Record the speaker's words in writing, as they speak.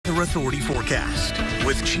Weather Authority forecast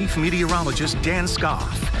with Chief Meteorologist Dan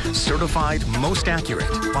Scoff, certified most accurate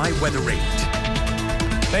by WeatherRate.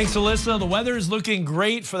 Thanks, Alyssa. The weather is looking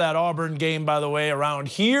great for that Auburn game, by the way, around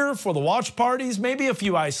here for the watch parties. Maybe a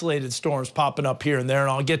few isolated storms popping up here and there,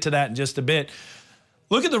 and I'll get to that in just a bit.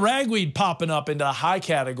 Look at the ragweed popping up into a high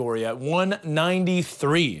category at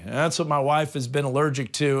 193. That's what my wife has been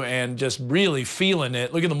allergic to and just really feeling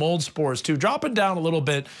it. Look at the mold spores, too, dropping down a little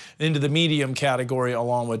bit into the medium category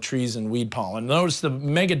along with trees and weed pollen. Notice the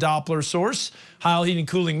mega Doppler source, high heating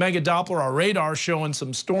cooling mega Doppler, our radar showing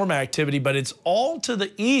some storm activity, but it's all to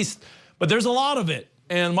the east. But there's a lot of it.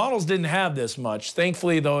 And models didn't have this much.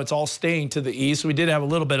 Thankfully, though, it's all staying to the east. We did have a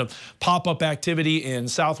little bit of pop-up activity in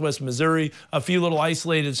southwest Missouri, a few little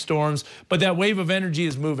isolated storms, but that wave of energy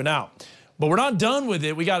is moving out. But we're not done with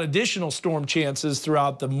it. We got additional storm chances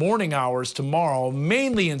throughout the morning hours tomorrow,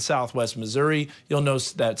 mainly in southwest Missouri. You'll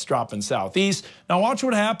notice that's dropping southeast. Now watch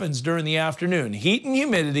what happens during the afternoon. Heat and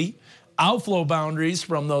humidity, outflow boundaries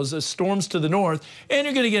from those storms to the north, and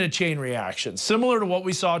you're going to get a chain reaction. Similar to what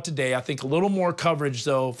we saw today, I think a little more coverage,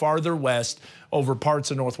 though, farther west over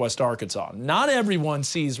parts of northwest Arkansas. Not everyone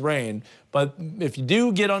sees rain, but if you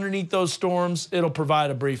do get underneath those storms, it'll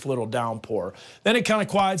provide a brief little downpour. Then it kind of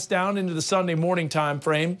quiets down into the Sunday morning time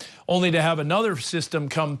frame, only to have another system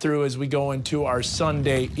come through as we go into our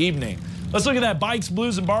Sunday evening. Let's look at that Bikes,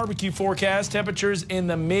 Blues, and Barbecue forecast. Temperatures in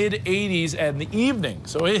the mid-80s in the evening.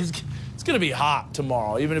 So it's going to be hot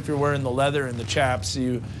tomorrow. Even if you're wearing the leather and the chaps,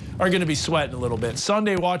 you are going to be sweating a little bit.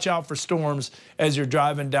 Sunday, watch out for storms as you're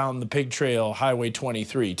driving down the Pig Trail, Highway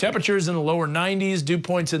 23. Temperatures in the lower 90s, dew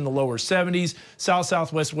points in the lower 70s,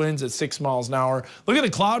 south-southwest winds at 6 miles an hour. Look at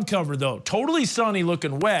the cloud cover, though. Totally sunny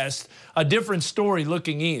looking west, a different story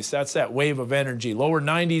looking east. That's that wave of energy. Lower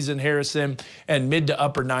 90s in Harrison and mid to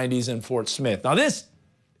upper 90s in Fort Smith. Now,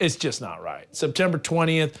 it's just not right. September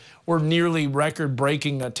 20th, we're nearly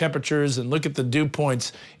record-breaking temperatures, and look at the dew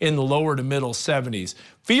points in the lower to middle 70s.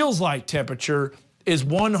 Feels like temperature is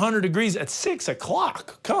 100 degrees at 6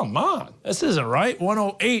 o'clock. Come on. This isn't right.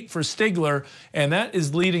 108 for Stigler, and that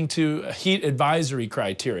is leading to a heat advisory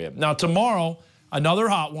criteria. Now, tomorrow, another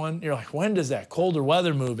hot one. You're like, when does that colder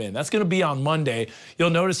weather move in? That's going to be on Monday. You'll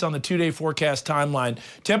notice on the two-day forecast timeline,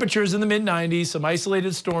 temperatures in the mid-90s, some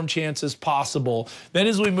isolated storm chances possible. Then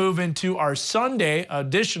as we move into our Sunday,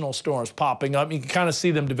 additional storms popping up. You can kind of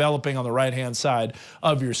see them developing on the right-hand side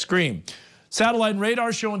of your screen. Satellite and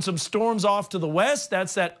radar showing some storms off to the west.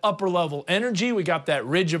 That's that upper level energy. We got that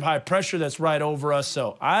ridge of high pressure that's right over us.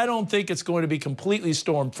 So I don't think it's going to be completely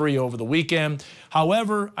storm free over the weekend.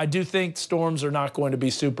 However, I do think storms are not going to be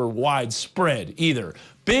super widespread either.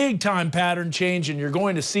 Big time pattern change, and you're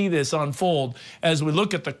going to see this unfold as we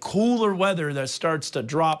look at the cooler weather that starts to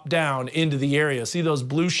drop down into the area. See those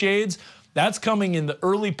blue shades? That's coming in the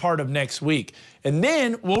early part of next week. And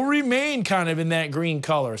then we'll remain kind of in that green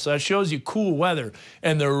color. So that shows you cool weather.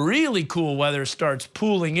 And the really cool weather starts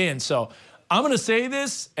pooling in. So I'm going to say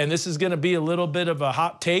this, and this is going to be a little bit of a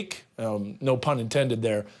hot take. No pun intended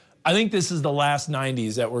there. I think this is the last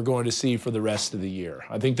 90s that we're going to see for the rest of the year.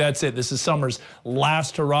 I think that's it. This is summer's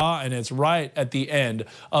last hurrah, and it's right at the end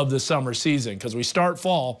of the summer season because we start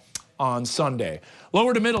fall on Sunday.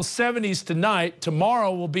 Lower to middle 70s tonight.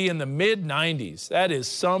 Tomorrow will be in the mid-90s. That is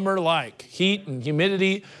summer-like. Heat and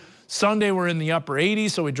humidity. Sunday we're in the upper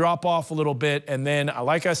 80s, so we drop off a little bit. And then,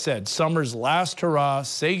 like I said, summer's last hurrah.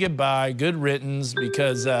 Say goodbye. Good riddance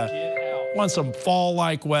because want some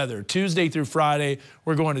fall-like weather. Tuesday through Friday,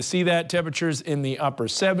 we're going to see that. Temperatures in the upper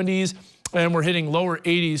 70s. And we're hitting lower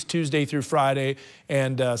 80s Tuesday through Friday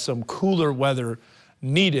and some cooler weather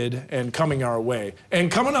needed and coming our way. And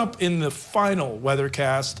coming up in the final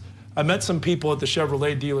weathercast, I met some people at the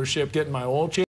Chevrolet dealership getting my oil changed.